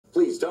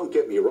don't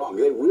get me wrong,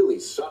 they really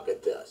suck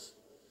at this.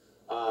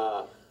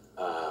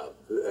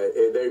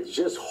 They're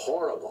just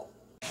horrible.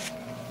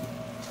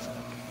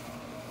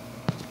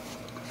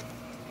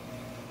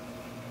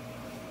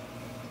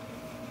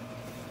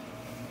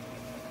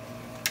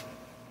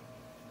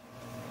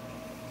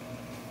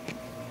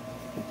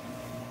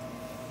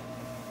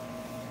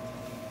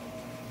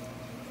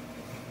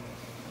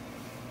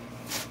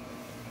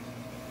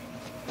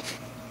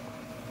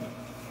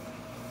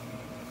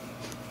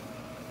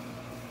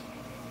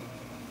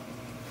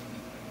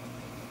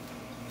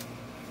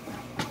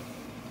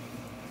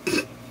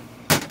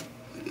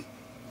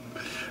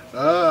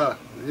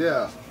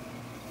 Yeah.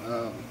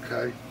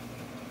 Okay.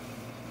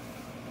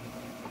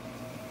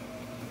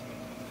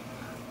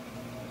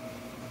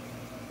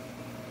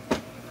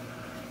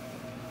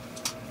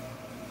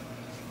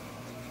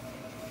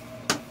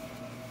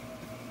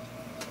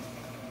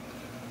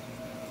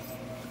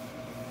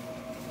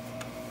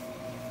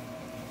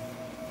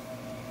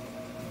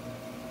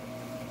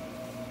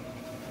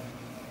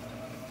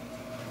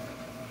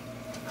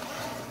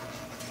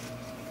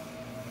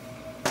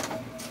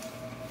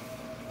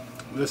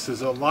 This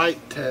is a light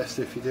test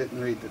if you didn't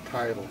read the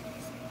title.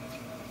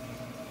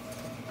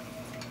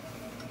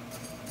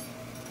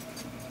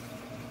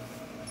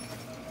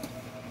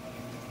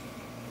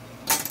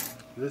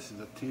 This is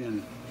a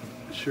 10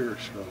 sugar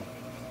scroll.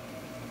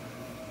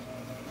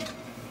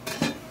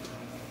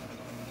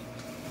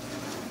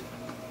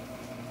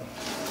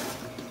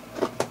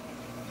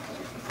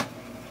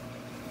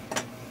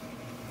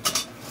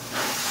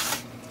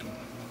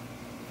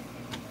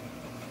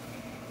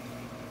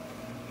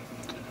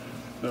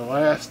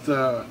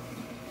 The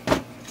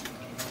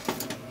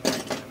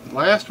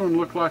last one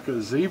looked like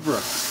a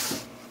zebra.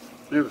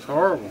 It was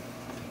horrible.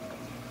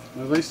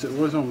 At least it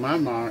was on my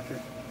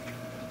monitor.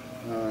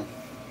 That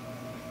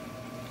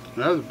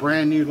was a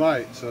brand new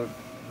light, so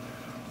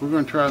we're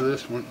going to try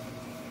this one.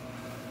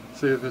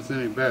 See if it's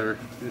any better.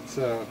 It's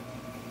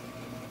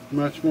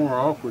much more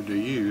awkward to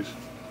use.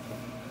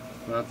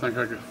 But I think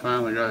I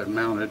finally got it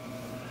mounted,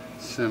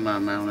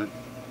 semi-mounted.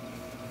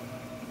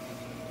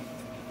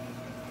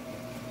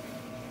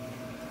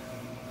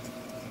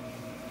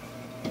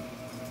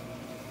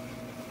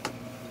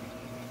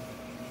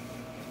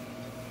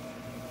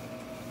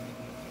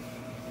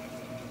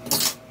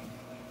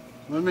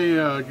 Let me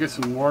get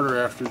some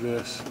water after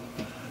this,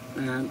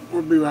 and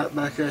we'll be right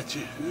back at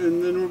you,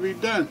 and then we'll be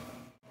done.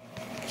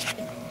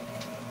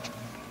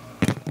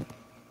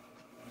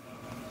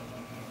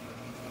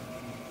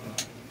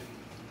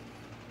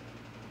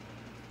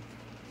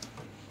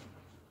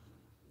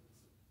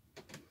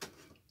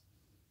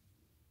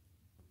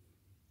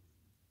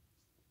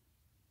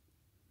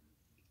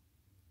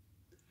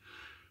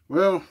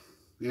 Well,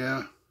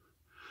 yeah,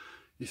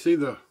 you see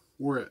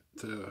where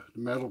the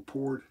metal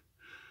poured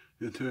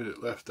into it,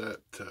 it left that,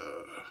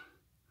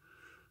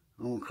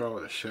 I won't call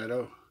it a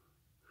shadow.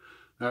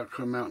 That'll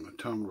come out in a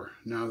tumbler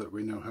now that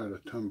we know how to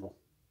tumble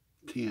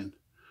tin.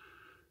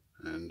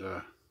 And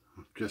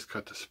I've just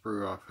cut the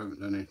sprue off, haven't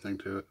done anything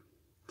to it.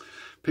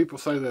 People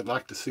say they'd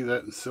like to see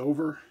that in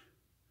silver,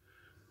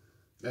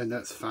 and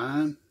that's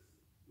fine,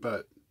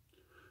 but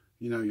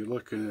you know, you're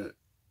looking at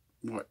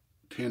what,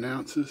 10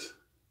 ounces?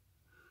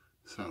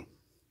 So,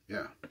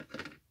 yeah.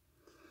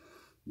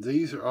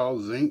 These are all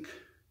zinc.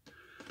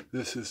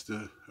 This is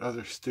the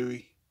other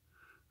Stewie.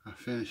 I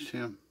finished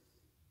him.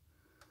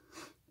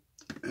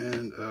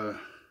 And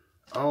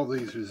all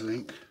these are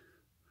zinc.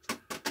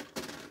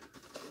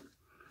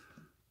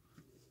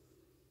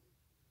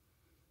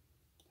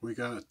 We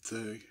got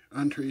the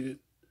untreated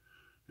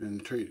and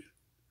the treated.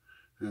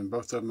 And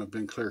both of them have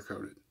been clear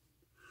coated,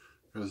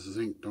 because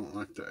zinc don't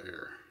like the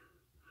air.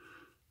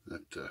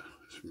 That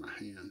is for my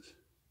hands.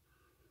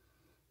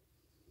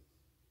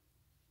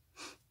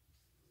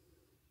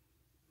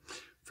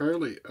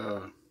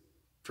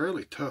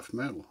 Fairly tough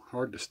metal,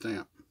 hard to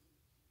stamp.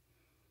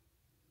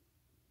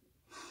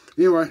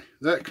 Anyway,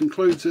 that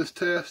concludes this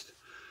test.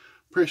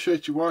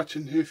 Appreciate you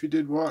watching. If you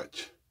did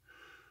watch,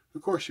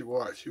 of course you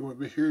watched. You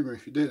wouldn't be hearing me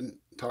if you didn't.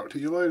 Talk to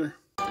you later.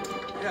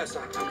 Yes,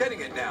 I'm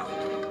getting it now.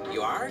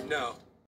 You are? No.